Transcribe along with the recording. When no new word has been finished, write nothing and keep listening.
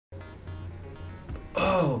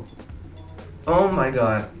Oh, oh my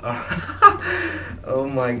god. Oh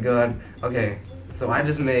my god. Okay, so I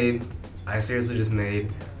seriously just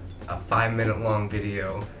made a 5-minute long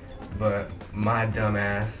video, but my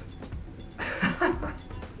dumbass,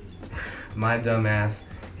 my dumbass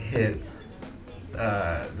hit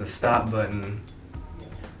the stop button,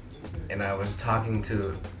 and I was talking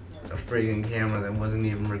to a friggin' camera that wasn't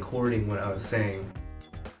even recording what I was saying.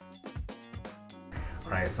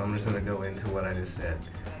 Alright, so I'm just gonna go into what I just said.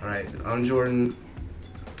 Alright, I'm Jordan.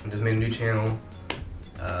 I just made a new channel.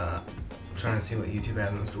 I'm trying to see what YouTube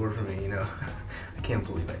has in store for me, you know. I can't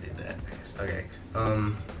believe I did that. Okay,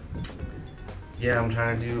 yeah, I'm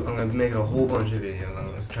gonna make a whole bunch of videos.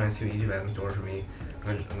 I'm just trying to see what YouTube has in store for me.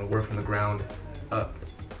 I'm gonna work from the ground up,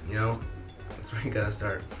 you know? That's where you gotta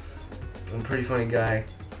start. I'm a pretty funny guy.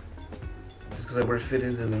 Just because I wear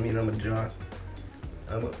fitteds doesn't mean I'm a jock.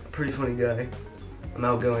 I'm a pretty funny guy. I'm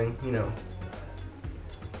outgoing, you know,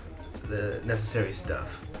 the necessary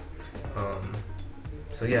stuff.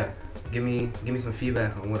 So yeah, give me some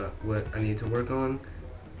feedback on what I need to work on.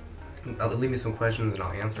 Leave me some questions and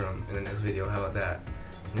I'll answer them in the next video. How about that?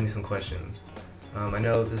 Leave me some questions. I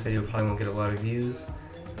know this video probably won't get a lot of views,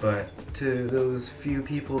 but to those few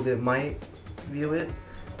people that might view it,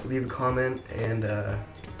 leave a comment and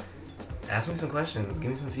ask me some questions.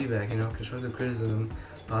 Give me some feedback. You know, constructive criticism,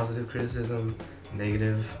 positive criticism,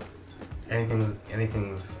 negative,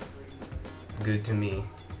 anything's good to me.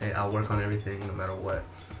 Hey, I'll work on everything no matter what.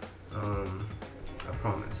 I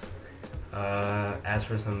promise. As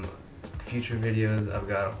for some future videos, I've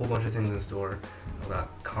got a whole bunch of things in store. I've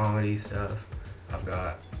got comedy stuff, I've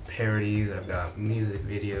got parodies, I've got music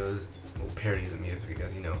videos, well, parodies of music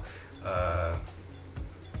because, you know, got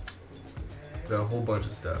a whole bunch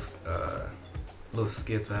of stuff, little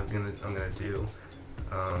skits I'm gonna do.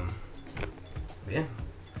 Yeah.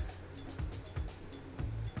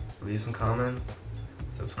 Leave some comments.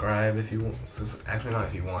 Subscribe if you want. Actually, not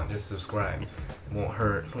if you want. Just subscribe. It won't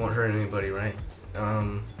hurt anybody, right?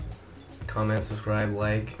 Comment, subscribe,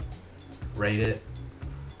 like, rate it.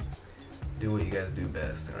 Do what you guys do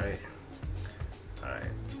best. All right. All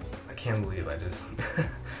right. I can't believe I just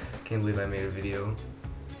can't believe I made a video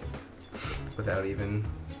without even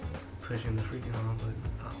pushing the freaking on button.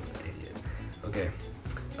 Oh, I'm an idiot. Okay.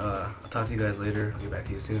 I'll talk to you guys later. I'll get back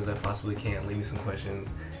to you as soon as I possibly can. Leave me some questions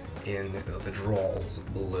in the draws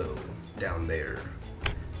below, down there.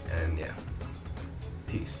 And yeah,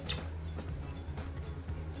 peace.